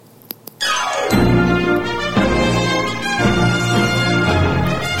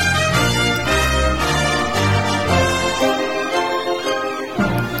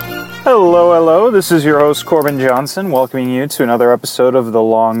Hello, hello. This is your host, Corbin Johnson, welcoming you to another episode of The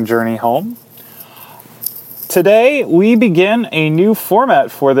Long Journey Home. Today, we begin a new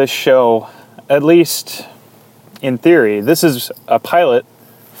format for this show, at least in theory. This is a pilot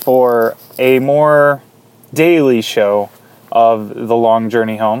for a more daily show of The Long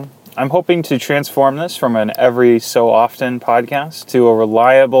Journey Home. I'm hoping to transform this from an every so often podcast to a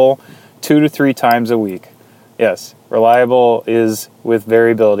reliable 2 to 3 times a week. Yes, reliable is with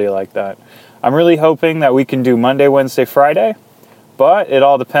variability like that. I'm really hoping that we can do Monday, Wednesday, Friday, but it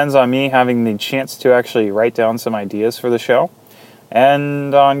all depends on me having the chance to actually write down some ideas for the show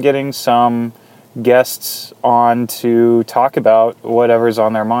and on getting some guests on to talk about whatever's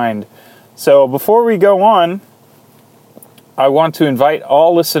on their mind. So before we go on, I want to invite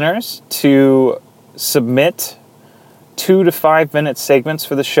all listeners to submit 2 to 5 minute segments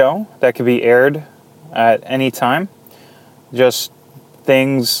for the show that could be aired at any time. Just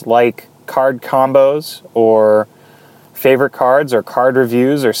things like card combos or favorite cards or card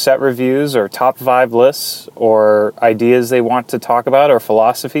reviews or set reviews or top 5 lists or ideas they want to talk about or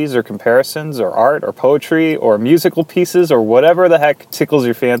philosophies or comparisons or art or poetry or musical pieces or whatever the heck tickles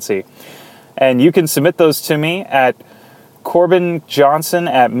your fancy. And you can submit those to me at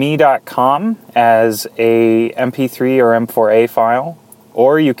corbinjohnson@me.com as a MP3 or M4A file.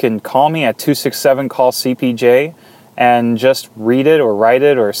 Or you can call me at 267-CALL-CPJ and just read it or write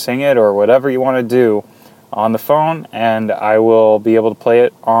it or sing it or whatever you want to do on the phone, and I will be able to play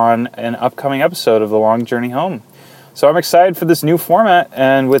it on an upcoming episode of The Long Journey Home. So I'm excited for this new format,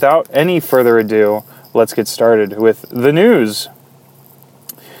 and without any further ado, let's get started with the news.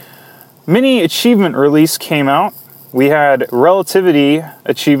 Mini achievement release came out. We had relativity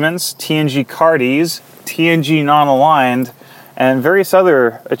achievements, TNG Cardies, TNG non-aligned, and various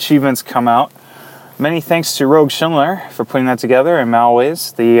other achievements come out. Many thanks to Rogue Schindler for putting that together and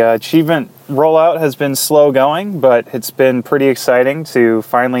Malways. The achievement rollout has been slow going, but it's been pretty exciting to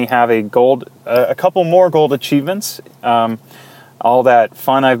finally have a couple more gold achievements. All that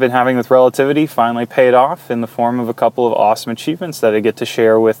fun I've been having with relativity finally paid off in the form of a couple of awesome achievements that I get to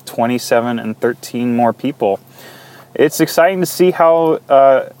share with 27 and 13 more people. It's exciting to see how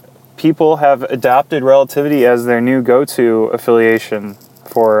people have adopted relativity as their new go-to affiliation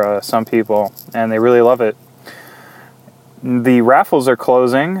for some people, and they really love it. The raffles are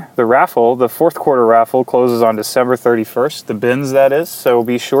closing. The fourth quarter raffle closes on December 31st, the bins that is, so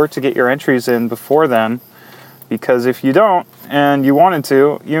be sure to get your entries in before then, because if you don't, and you wanted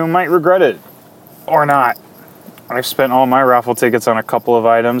to, you might regret it, or not. I've spent all my raffle tickets on a couple of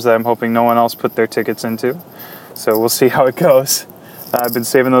items that I'm hoping no one else put their tickets into, so we'll see how it goes. I've been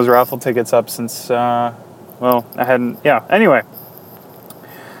saving those raffle tickets up since, anyway.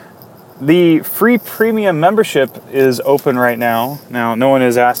 The free premium membership is open right now. Now, no one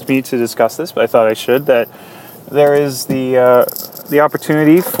has asked me to discuss this, but I thought I should, that there is the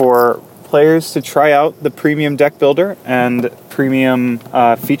opportunity for players to try out the premium deck builder and premium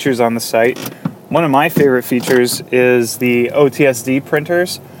features on the site. One of my favorite features is the OTSD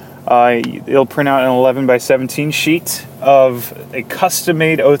printers. It'll print out an 11 by 17 sheet of a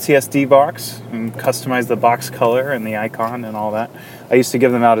custom-made OTSD box and customize the box color and the icon and all that. I used to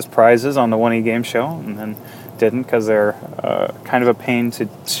give them out as prizes on the 1E game show and then didn't because they're kind of a pain to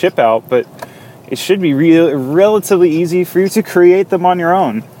ship out, but it should be relatively easy for you to create them on your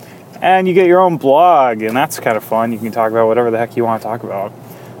own. And you get your own blog, and that's kind of fun. You can talk about whatever the heck you want to talk about.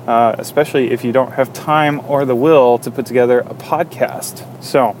 Especially if you don't have time or the will to put together a podcast.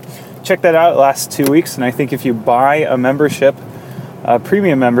 So check that out. It lasts 2 weeks, and I think if you buy a membership, a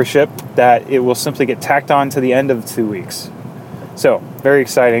premium membership, that it will simply get tacked on to the end of 2 weeks. So very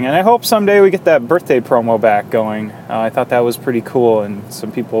exciting, and I hope someday we get that birthday promo back going. I thought that was pretty cool, and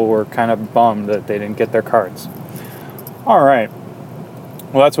some people were kind of bummed that they didn't get their cards. All right.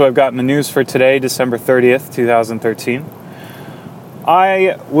 Well, that's what I've got in the news for today, December 30th, 2013.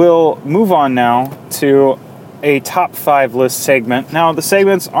 I will move on now to a top 5 list segment. Now, the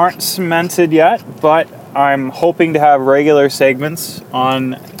segments aren't cemented yet, but I'm hoping to have regular segments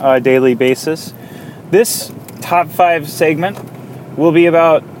on a daily basis. This top 5 segment will be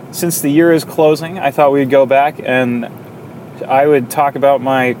about, since the year is closing, I thought we'd go back and I would talk about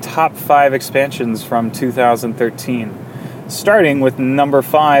my top 5 expansions from 2013. Starting with number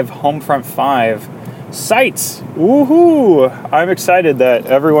 5, Homefront 5. Sites! Woohoo! I'm excited that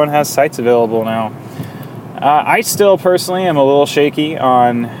everyone has sites available now. I still personally am a little shaky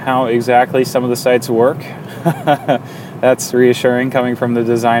on how exactly some of the sites work. That's reassuring coming from the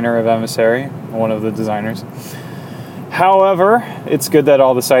designer of Emissary, one of the designers. However, it's good that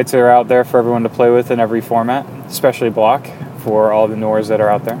all the sites are out there for everyone to play with in every format, especially block for all the Noirs that are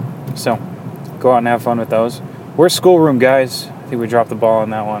out there. So go out and have fun with those. Where's Schoolroom, guys? I think we dropped the ball on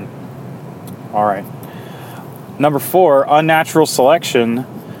that one. All right. Number 4, Unnatural Selection.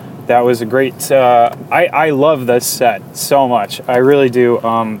 That was a great... I love this set so much. I really do.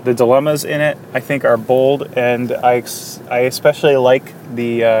 The dilemmas in it, I think, are bold, and I especially like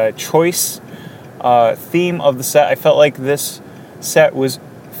the choice theme of the set. I felt like this set was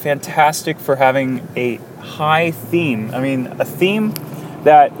fantastic for having a high theme. I mean, a theme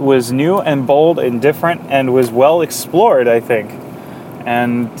that was new and bold and different and was well explored, I think.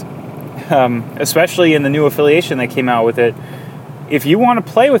 And especially in the new affiliation that came out with it, if you want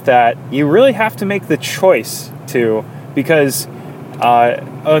to play with that, you really have to make the choice to, because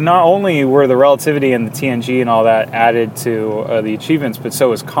not only were the relativity and the TNG and all that added to the achievements, but so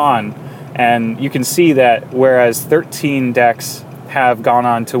was Con. And you can see that whereas 13 decks have gone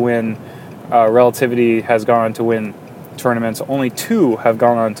on to win, relativity has gone on to win tournaments, only 2 have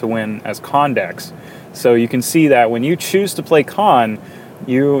gone on to win as Con decks. So you can see that when you choose to play Con,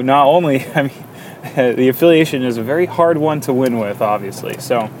 you not only, I mean, the affiliation is a very hard one to win with, obviously.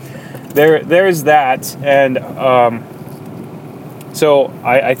 So there's that. And so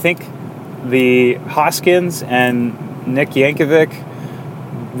I think the Hoskins and Nick Yankovic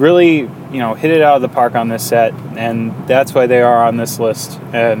really, hit it out of the park on this set, and that's why they are on this list.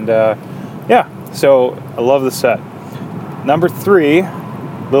 And so I love the set. Number 3,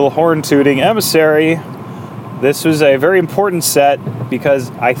 Little Horn Tooting Emissary. This was a very important set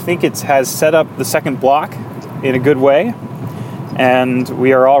because I think it has set up the second block in a good way, and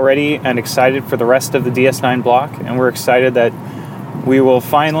we are all ready and excited for the rest of the DS9 block, and we're excited that we will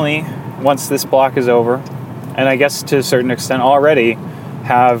finally, once this block is over, and I guess to a certain extent already,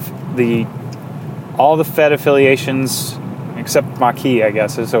 have all the Fed affiliations, except Maquis, I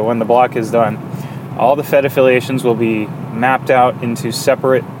guess, so when the block is done, all the Fed affiliations will be mapped out into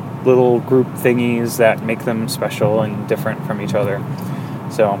separate little group thingies that make them special and different from each other.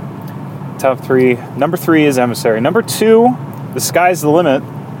 So, top 3. Number 3 is Emissary. Number 2, The Sky's the Limit.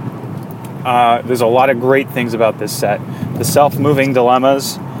 There's a lot of great things about this set. The self-moving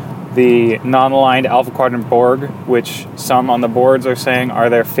dilemmas, the non-aligned Alpha Quadrant Borg, which some on the boards are saying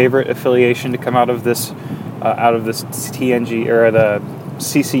are their favorite affiliation to come out of this TNG era, the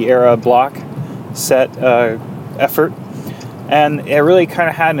CC era block set effort. And it really kind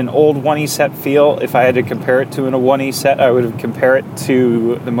of had an old 1E set feel. If I had to compare it to a 1E set, I would compare it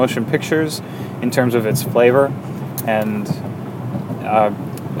to the motion pictures in terms of its flavor. And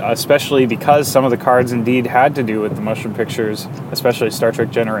especially because some of the cards indeed had to do with the motion pictures, especially Star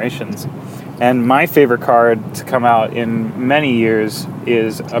Trek Generations. And my favorite card to come out in many years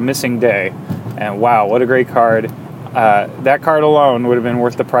is A Missing Day. And wow, what a great card. That card alone would have been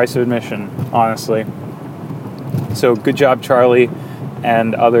worth the price of admission, honestly. So good job, Charlie,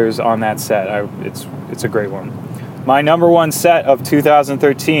 and others on that set. It's a great one. My number 1 set of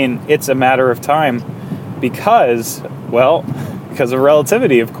 2013, It's a Matter of Time, because of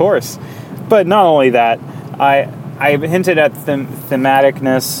relativity, of course. But not only that, I hinted at the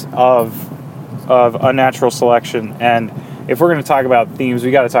thematicness of Unnatural Selection, and if we're going to talk about themes,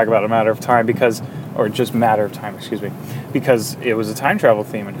 we got to talk about A Matter of Time because it was a time travel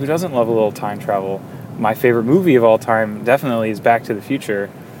theme, and who doesn't love a little time travel? My favorite movie of all time definitely is Back to the Future.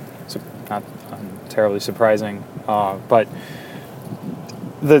 It's not terribly surprising, but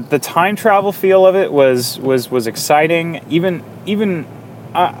the time travel feel of it was exciting. Even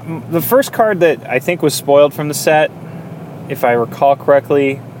the first card that I think was spoiled from the set, if I recall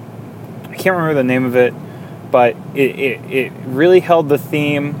correctly, I can't remember the name of it, but it really held the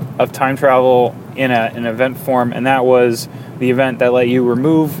theme of time travel in an event form, and that was the event that let you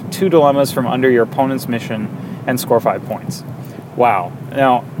remove 2 dilemmas from under your opponent's mission and score 5 points. Wow.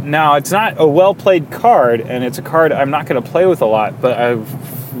 Now it's not a well-played card, and it's a card I'm not going to play with a lot, but I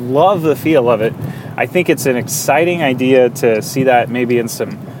love the feel of it. I think it's an exciting idea to see that maybe in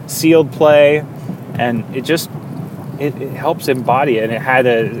some sealed play, and it helps embody it. And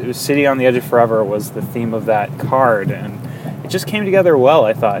it was City on the Edge of Forever was the theme of that card, and it just came together well,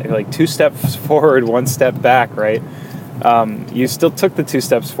 I thought. Like 2 steps forward, 1 step back, right? You still took the 2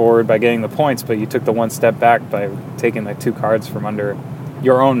 steps forward by getting the points, but you took the 1 step back by taking the 2 cards from under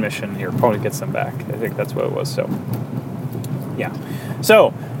your own mission. Your opponent gets them back. I think that's what it was. So, yeah.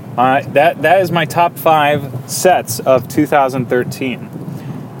 So, that is my top 5 sets of 2013.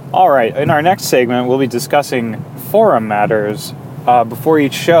 All right. In our next segment, we'll be discussing forum matters. Before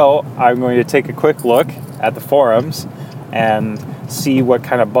each show, I'm going to take a quick look at the forums and see what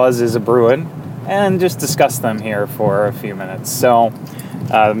kind of buzz is a-brewing, and just discuss them here for a few minutes. So,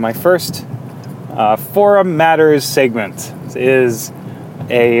 my first Forum Matters segment is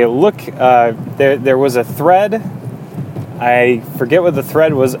a look. There was a thread. I forget what the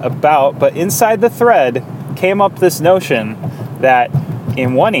thread was about, but inside the thread came up this notion that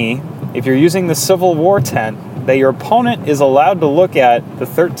in 1E, if you're using the Civil War tent, that your opponent is allowed to look at the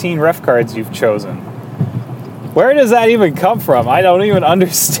 13 ref cards you've chosen. Where does that even come from? I don't even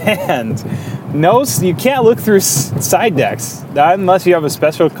understand. No, you can't look through side decks, not unless you have a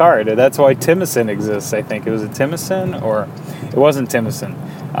special card. That's why Timison exists, I think. It was a Timison, or it wasn't Timison.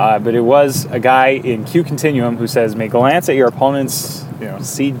 But it was a guy in Q Continuum who says, may glance at your opponent's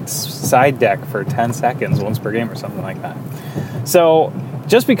side deck for 10 seconds once per game or something like that. So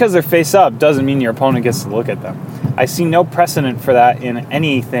just because they're face up doesn't mean your opponent gets to look at them. I see no precedent for that in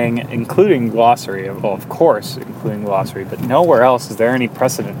anything, including Glossary. Well, of course, including Glossary, but nowhere else is there any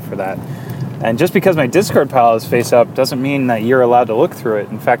precedent for that. And just because my discard pile is face up doesn't mean that you're allowed to look through it.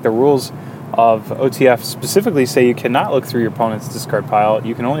 In fact, the rules of OTF specifically say you cannot look through your opponent's discard pile.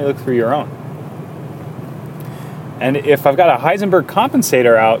 You can only look through your own. And if I've got a Heisenberg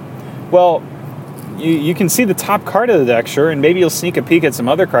compensator out, well, you can see the top card of the deck, sure, and maybe you'll sneak a peek at some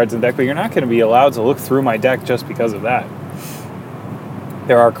other cards in the deck, but you're not going to be allowed to look through my deck just because of that.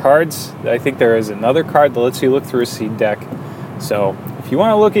 There are cards. I think there is another card that lets you look through a seed deck. So if you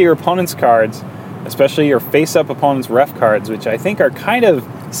want to look at your opponent's cards, especially your face-up opponent's ref cards, which I think are kind of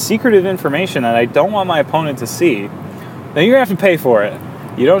secretive information that I don't want my opponent to see, then you're going to have to pay for it.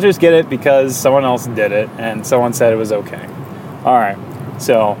 You don't just get it because someone else did it and someone said it was okay. All right,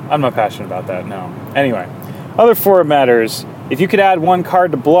 so I'm not passionate about that, no. Anyway, other format matters. If you could add one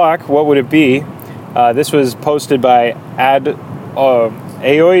card to block, what would it be? This was posted by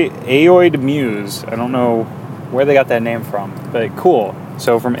Aoid Muse. I don't know where they got that name from, but cool.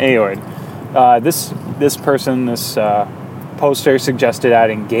 So from Aoid. This poster suggested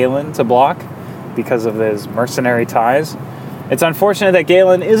adding Galen to block because of his mercenary ties. It's unfortunate that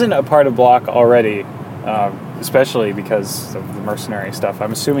Galen isn't a part of block already, especially because of the mercenary stuff.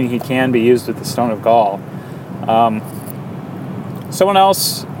 I'm assuming he can be used with the Stone of Gaul. Someone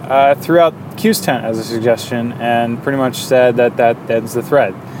else threw out Q's tent as a suggestion and pretty much said that's the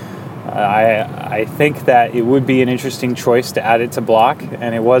thread. I think that it would be an interesting choice to add it to block,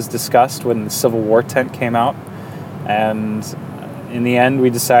 and it was discussed when the Civil War tent came out. And in the end, we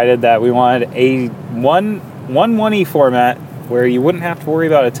decided that we wanted a 1-1E format where you wouldn't have to worry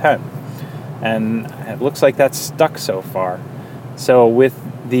about a tent. And it looks like that's stuck so far. So with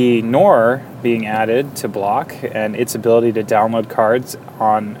the NOR being added to block and its ability to download cards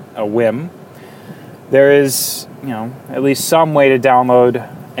on a whim, there is, at least some way to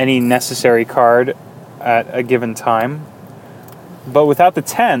download any necessary card at a given time. But without the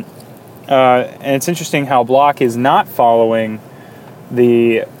tent, and it's interesting how block is not following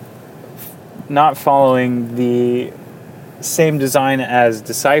the same design as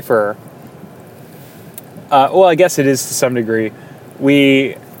Decipher. Well, I guess it is to some degree.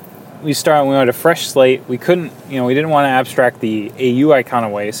 We wanted a fresh slate. We couldn't, we didn't want to abstract the AU icon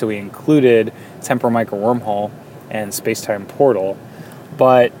away, so we included Temporal Micro Wormhole and Space-Time Portal,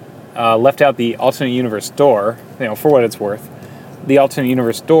 but left out the Alternate Universe Door, for what it's worth. The Alternate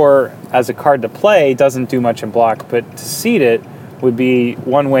Universe Door, as a card to play, doesn't do much in block, but to seed it would be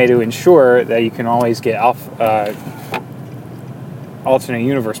one way to ensure that you can always get Alternate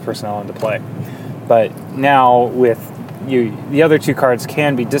Universe personnel into play. But now with the other two cards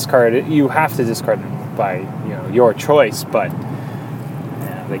can be discarded. You have to discard them by your choice, but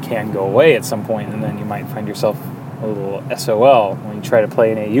they can go away at some point, and then you might find yourself a little SOL when you try to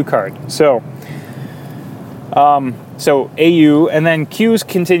play an AU card. So AU, and then Q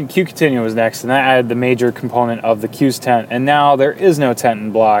Continue was next, and that added the major component of the Q's tent, and now there is no tent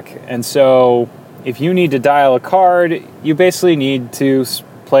in block. And so if you need to dial a card, you basically need to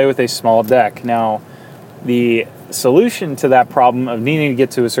play with a small deck. Now, the solution to that problem of needing to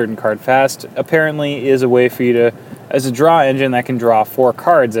get to a certain card fast apparently is a way for you to, as a draw engine that can draw 4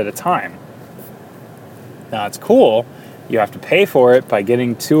 cards at a time. Now, it's cool. You have to pay for it by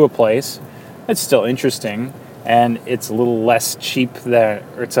getting to a place. It's still interesting, and it's a little less cheap than,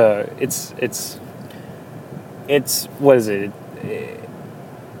 or it's what is it?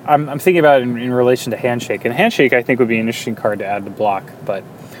 I'm thinking about it in relation to Handshake, and Handshake I think would be an interesting card to add to block. But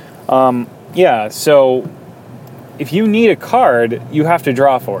so if you need a card, you have to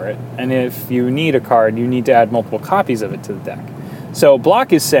draw for it, and if you need a card, you need to add multiple copies of it to the deck. So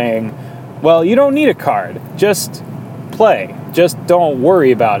block is saying, well, you don't need a card, just play, just don't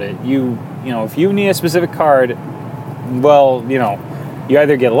worry about it. If you need a specific card, well, you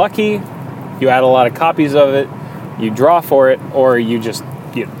either get lucky, you add a lot of copies of it, you draw for it, or you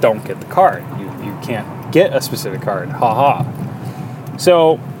don't get the card. You can't get a specific card. Ha ha.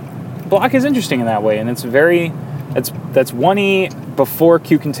 So block is interesting in that way, and that's 1E before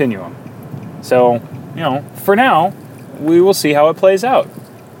Q continuum. So, for now, we will see how it plays out.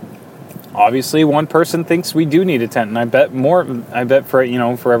 Obviously, one person thinks we do need a 10, and I bet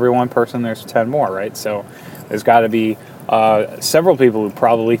for every one person there's 10 more, right? So there's got to be several people who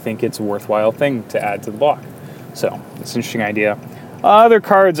probably think it's a worthwhile thing to add to the block. So it's an interesting idea. Other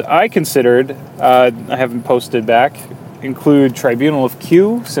cards I considered, I haven't posted back, include Tribunal of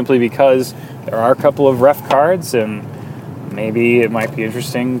Q, simply because there are a couple of ref cards, and maybe it might be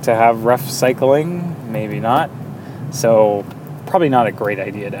interesting to have ref cycling, maybe not. So probably not a great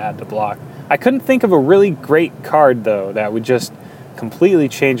idea to add to block. I couldn't think of a really great card, though, that would just completely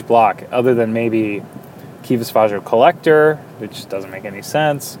change block, other than maybe Kivas Fajo Collector, which doesn't make any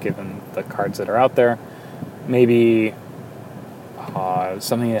sense, given the cards that are out there. Maybe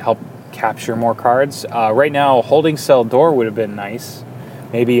something to help capture more cards. Right now, Holding Cell Door would have been nice.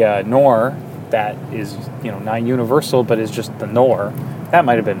 Maybe a Nor that is, not universal, but is just the Nor. That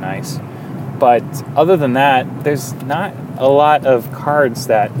might have been nice. But other than that, there's not a lot of cards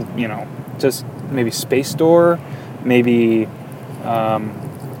that, just maybe Space Door, maybe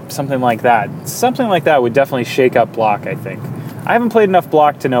something like that. Something like that would definitely shake up block, I think. I haven't played enough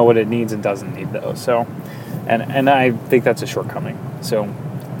block to know what it needs and doesn't need, though. So, and I think that's a shortcoming. So,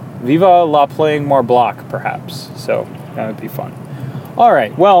 viva la playing more block, perhaps. So, that would be fun. All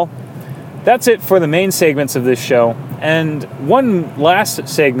right, well, that's it for the main segments of this show. And one last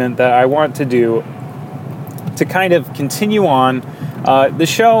segment that I want to do to kind of continue on the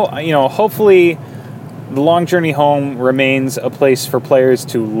show, hopefully the Long Journey Home remains a place for players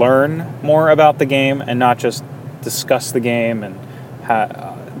to learn more about the game and not just discuss the game. And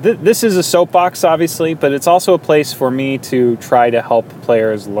this is a soapbox, obviously, but it's also a place for me to try to help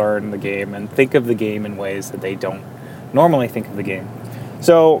players learn the game and think of the game in ways that they don't normally think of the game.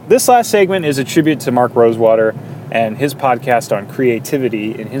 So this last segment is a tribute to Mark Rosewater and his podcast on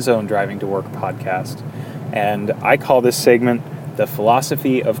creativity in his own Driving to Work podcast. And I call this segment The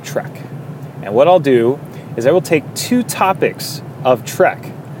Philosophy of Trek. And what I'll do is I will take two topics of Trek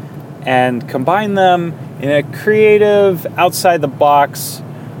and combine them in a creative, outside-the-box,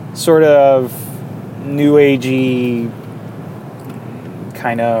 sort of new agey,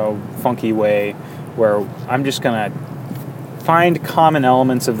 kind of funky way where I'm just going to find common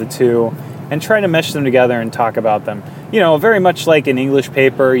elements of the two and try to mesh them together and talk about them. Very much like an English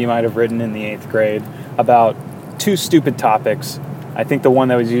paper you might have written in the 8th grade about two stupid topics. I think the one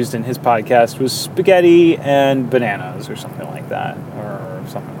that was used in his podcast was spaghetti and bananas or something like that. Or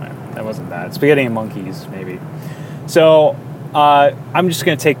something like that. That wasn't that. Spaghetti and monkeys, maybe. So I'm just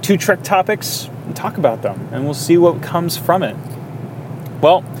going to take two Trek topics and talk about them, and we'll see what comes from it.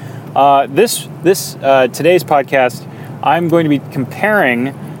 Well, today's podcast, I'm going to be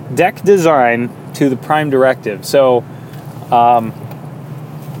comparing deck design to the Prime Directive. So, I'm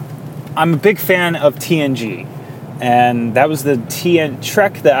a big fan of TNG, and that was the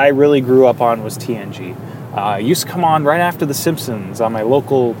Trek that I really grew up on was TNG. It used to come on right after The Simpsons on my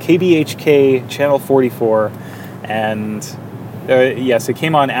local KBHK Channel 44, and yes, it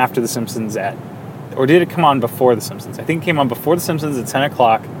came on after The Simpsons or did it come on before The Simpsons? I think it came on before The Simpsons at 10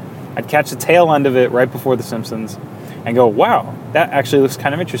 o'clock. I'd catch the tail end of it right before The Simpsons and go, wow, that actually looks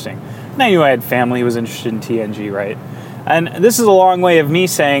kind of interesting. And I knew I had family who was interested in TNG, right? And this is a long way of me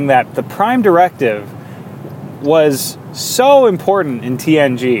saying that the Prime Directive was so important in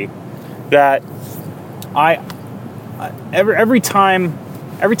TNG that every time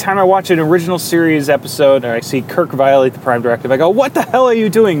I watch an original series episode or I see Kirk violate the Prime Directive, I go, what the hell are you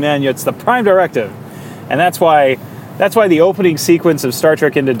doing, man? It's the Prime Directive. And that's why the opening sequence of Star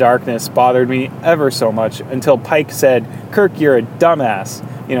Trek Into Darkness bothered me ever so much until Pike said, Kirk, you're a dumbass.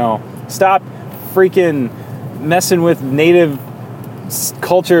 Stop freaking messing with native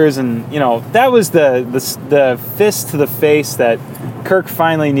cultures. And, that was the fist to the face that Kirk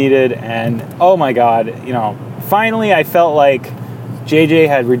finally needed. And, oh my God, finally I felt like JJ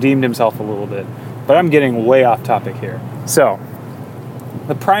had redeemed himself a little bit. But I'm getting way off topic here. So,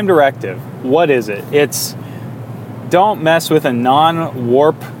 the Prime Directive, what is it? It's don't mess with a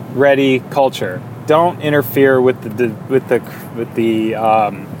non-warp ready culture. Don't interfere with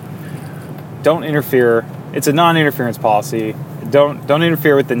don't interfere. It's a non-interference policy. Don't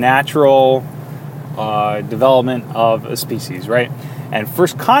interfere with the natural development of a species, right? And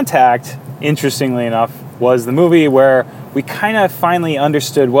First Contact, interestingly enough, was the movie where we kind of finally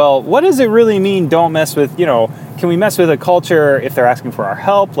understood, well, what does it really mean don't mess with, can we mess with a culture if they're asking for our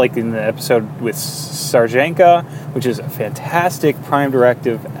help, like in the episode with Sarjenka, which is a fantastic Prime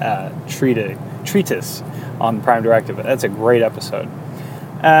Directive treatise on the Prime Directive. That's a great episode.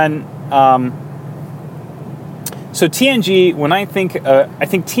 And so TNG, when I think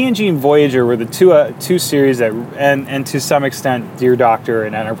TNG and Voyager were the two series that, and to some extent Dear Doctor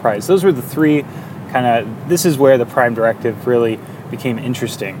and Enterprise. Those were the three kind of. This is where the Prime Directive really became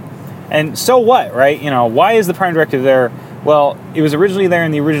interesting. And so what, right? Why is the Prime Directive there? Well, it was originally there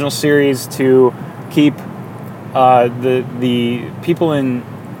in the original series to keep the people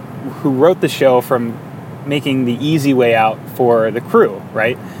who wrote the show from making the easy way out for the crew,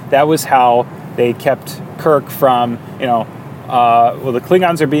 right? That was how they kept Kirk from, the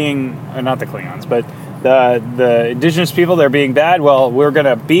Klingons are being, or not the Klingons, but the indigenous people, they're being bad. Well, we're going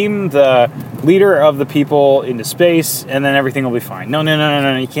to beam the leader of the people into space, and then everything will be fine. No,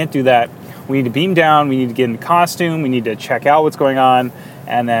 you can't do that. We need to beam down, we need to get in costume, we need to check out what's going on,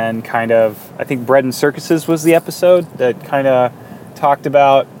 and then kind of, I think Bread and Circuses was the episode that kind of talked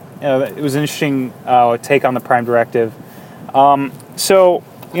about, it was an interesting take on the Prime Directive. So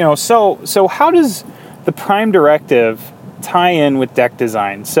how does the Prime Directive tie in with deck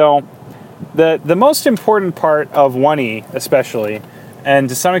design? So the most important part of 1E especially, and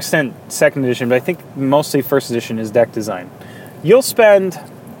to some extent second edition, but I think mostly first edition, is deck design. You'll spend,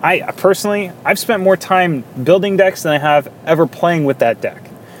 I've spent more time building decks than I have ever playing with that deck.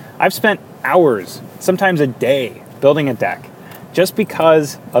 I've spent hours, sometimes a day, building a deck just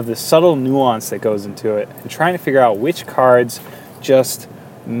because of the subtle nuance that goes into it and trying to figure out which cards just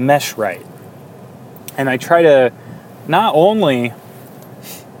mesh right. And I try to not only,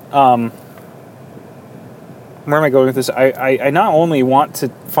 where am I going with this? I not only want to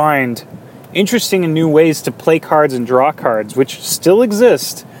find interesting and new ways to play cards and draw cards, which still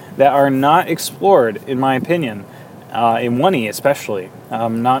exist, that are not explored, in my opinion, in 1E especially.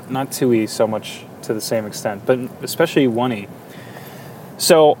 Not 2E so much to the same extent, but especially 1E.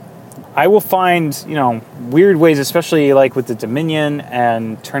 So I will find, weird ways, especially like with the Dominion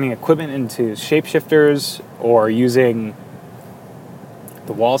and turning equipment into shapeshifters, or using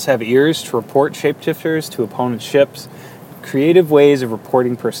the walls have ears to report shapeshifters to opponent ships. Creative ways of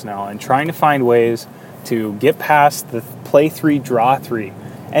reporting personnel and trying to find ways to get past the play 3, draw 3.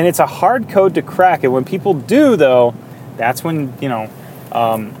 And it's a hard code to crack. And when people do, though, that's when,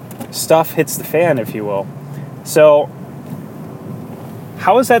 stuff hits the fan, if you will. So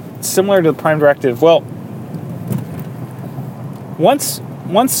how is that similar to the Prime Directive? Well, once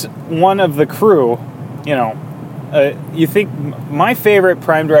one of the crew, you think my favorite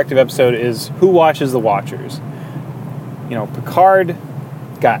Prime Directive episode is Who Watches the Watchers? Picard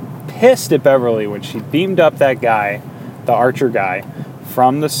got pissed at Beverly when she beamed up that guy, the Archer guy,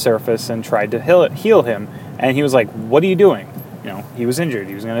 from the surface and tried to heal him. And he was like, "What are you doing?" He was injured.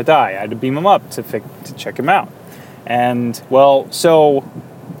 He was going to die. I had to beam him up to check him out. And, well, so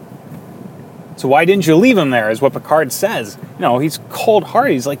why didn't you leave him there, is what Picard says. He's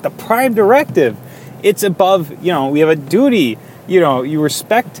cold-hearted. He's like, the Prime Directive. It's above, we have a duty. You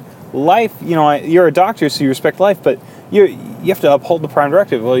respect life. You're a doctor, so you respect life, but you have to uphold the Prime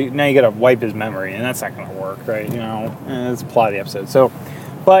Directive. Well, now you got to wipe his memory, and that's not going to work, right? That's the plot of the episode. So,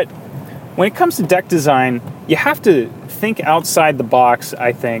 but when it comes to deck design, you have to think outside the box,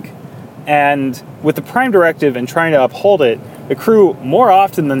 I think. And with the Prime Directive and trying to uphold it, the crew, more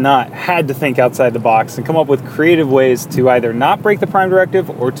often than not, had to think outside the box and come up with creative ways to either not break the Prime Directive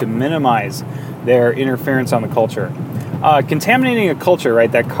or to minimize their interference on the culture. Contaminating a culture,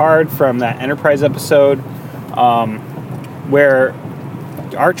 right? That card from that Enterprise episode, where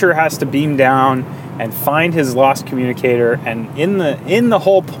Archer has to beam down and find his lost communicator, and in the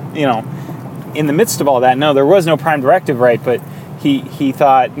whole, in the midst of all that, no, there was no Prime Directive, right? But he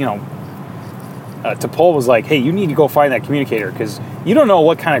thought, T'Pol was like, "Hey, you need to go find that communicator because you don't know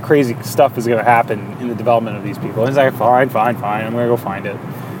what kind of crazy stuff is going to happen in the development of these people." And he's like, "Fine, I'm going to go find it."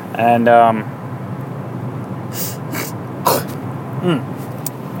 And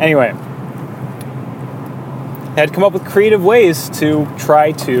anyway, had to come up with creative ways to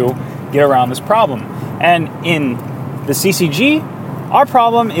try to get around this problem. And in the CCG, our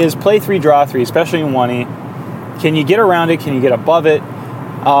problem is play 3, draw 3, especially in 1E. Can you get around it? Can you get above it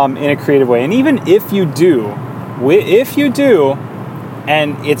in a creative way? And even if you do,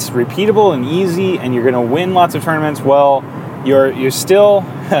 and it's repeatable and easy, and you're going to win lots of tournaments, well, you're still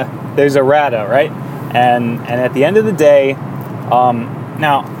there's a rata, right? And at the end of the day,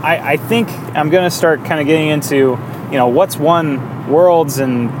 now I think I'm going to start kind of getting into what's won Worlds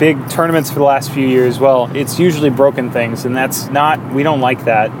and big tournaments for the last few years. Well, it's usually broken things, and we don't like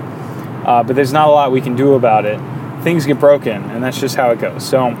that. But there's not a lot we can do about it. Things get broken, and that's just how it goes.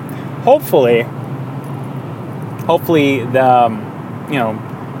 So hopefully the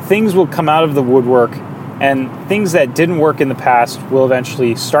things will come out of the woodwork And things that didn't work in the past will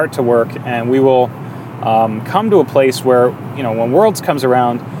eventually start to work, and we will come to a place where, when Worlds comes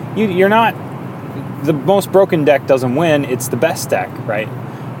around, you're not, the most broken deck doesn't win, it's the best deck, right?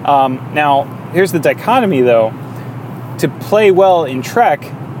 Now, here's the dichotomy, though. To play well in Trek,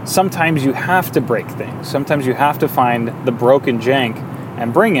 sometimes you have to break things. Sometimes you have to find the broken jank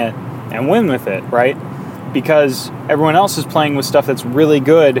and bring it and win with it, right? Because everyone else is playing with stuff that's really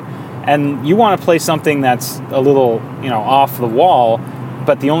good, and you want to play something that's a little, off the wall,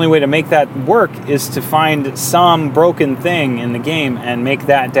 but the only way to make that work is to find some broken thing in the game and make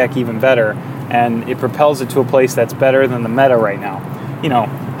that deck even better, and it propels it to a place that's better than the meta right now.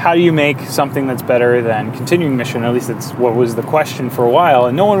 How do you make something that's better than Continuing Mission? At least that's what was the question for a while,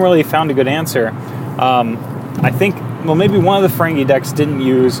 and no one really found a good answer. I think, maybe one of the Ferengi decks didn't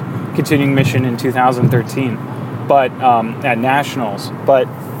use Continuing Mission in 2013, but at Nationals. But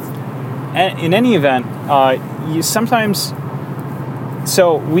in any event, you sometimes...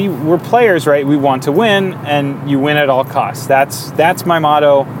 So we're players, right? We want to win, and you win at all costs. That's my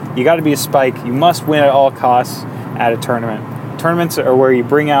motto. You got to be a Spike. You must win at all costs at a tournament. Tournaments are where you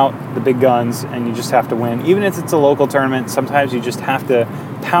bring out the big guns and you just have to win. Even if it's a local tournament, sometimes you just have to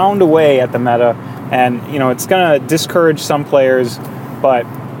pound away at the meta. And, it's going to discourage some players, but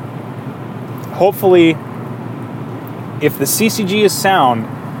hopefully, if the CCG is sound,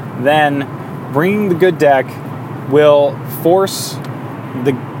 then bringing the good deck will force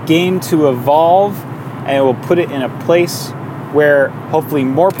the game to evolve, and it will put it in a place where hopefully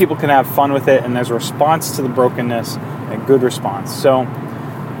more people can have fun with it, and there's a response to the brokenness, a good response. So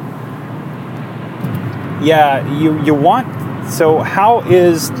yeah, you want... So how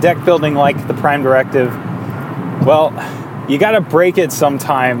is deck building like the Prime Directive? Well, you got to break it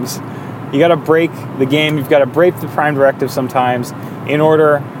sometimes. You got to break the game. You've got to break the Prime Directive sometimes in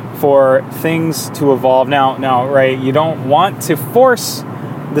order for things to evolve. Now, right, you don't want to force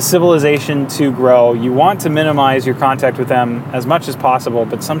the civilization to grow. You want to minimize your contact with them as much as possible,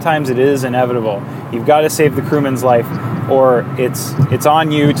 but sometimes it is inevitable. You've got to save the crewman's life, or it's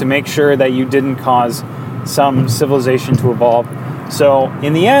on you to make sure that you didn't cause some civilization to evolve. So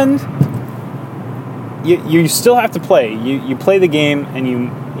in the end, you still have to play. You play the game,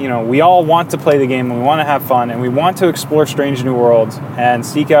 and we all want to play the game, and we want to have fun, and we want to explore strange new worlds and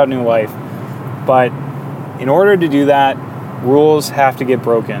seek out new life. But in order to do that, rules have to get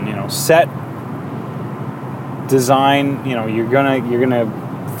broken. Set, design. You're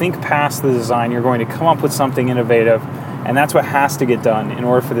gonna think past the design. You're going to come up with something innovative, and that's what has to get done in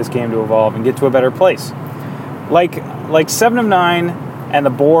order for this game to evolve and get to a better place. Like 7 of 9 and the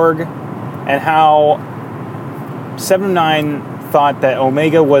Borg, and how 7 of 9 thought that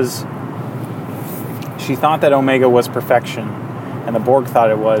Omega was... She thought that Omega was perfection, and the Borg thought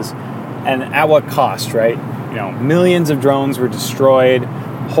it was. And at what cost, right? Millions of drones were destroyed.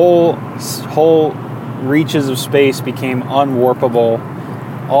 Whole reaches of space became unwarpable,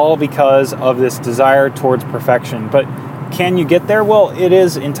 all because of this desire towards perfection. But can you get there? Well, it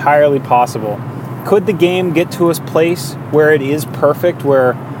is entirely possible. Could the game get to a place where it is perfect,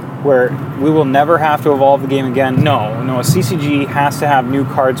 where we will never have to evolve the game again? No. A CCG has to have new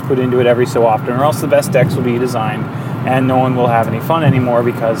cards put into it every so often, or else the best decks will be designed, and no one will have any fun anymore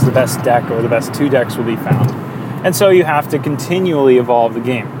because the best deck or the best 2 decks will be found. And so you have to continually evolve the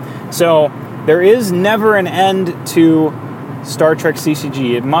game. So there is never an end to Star Trek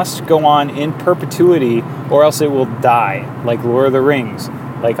CCG. It must go on in perpetuity, or else it will die, like Lord of the Rings,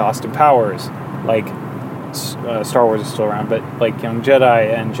 like Austin Powers, like Star Wars is still around, but like Young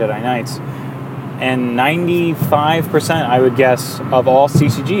Jedi and Jedi Knights. And 95%, I would guess, of all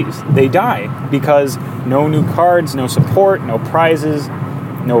CCGs, they die because no new cards, no support, no prizes,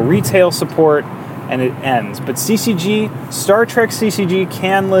 no retail support, and it ends. But CCG, Star Trek CCG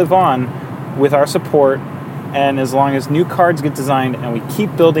can live on with our support, and as long as new cards get designed and we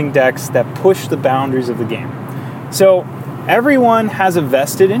keep building decks that push the boundaries of the game. So everyone has a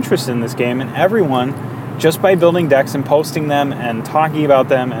vested interest in this game, and everyone, just by building decks and posting them and talking about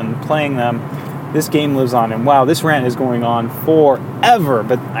them and playing them, this game lives on. And wow, this rant is going on forever,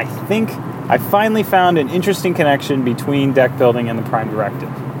 but I think I finally found an interesting connection between deck building and the Prime Directive.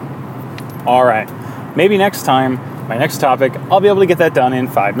 All right, maybe next time, my next topic, I'll be able to get that done in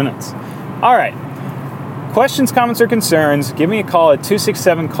 5 minutes. All right, questions, comments, or concerns, give me a call at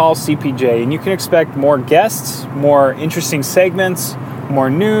 267-CALL-CPJ, and you can expect more guests, more interesting segments, more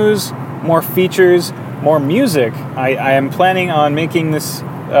news, more features, more music. I am planning on making this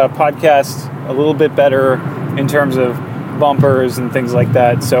podcast a little bit better in terms of bumpers and things like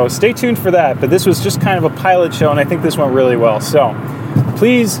that. So stay tuned for that. But this was just kind of a pilot show, and I think this went really well. So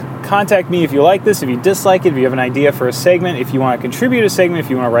please contact me if you like this, if you dislike it, if you have an idea for a segment, if you want to contribute a segment, if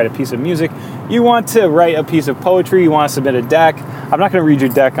you want to write a piece of music, you want to write a piece of poetry, you want to submit a deck. I'm not going to read your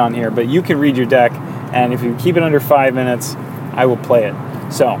deck on here, but you can read your deck, and if you keep it under 5 minutes, I will play it.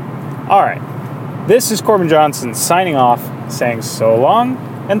 So, all right. This is Corbin Johnson signing off, saying so long,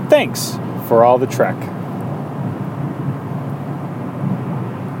 and thanks for all the trek.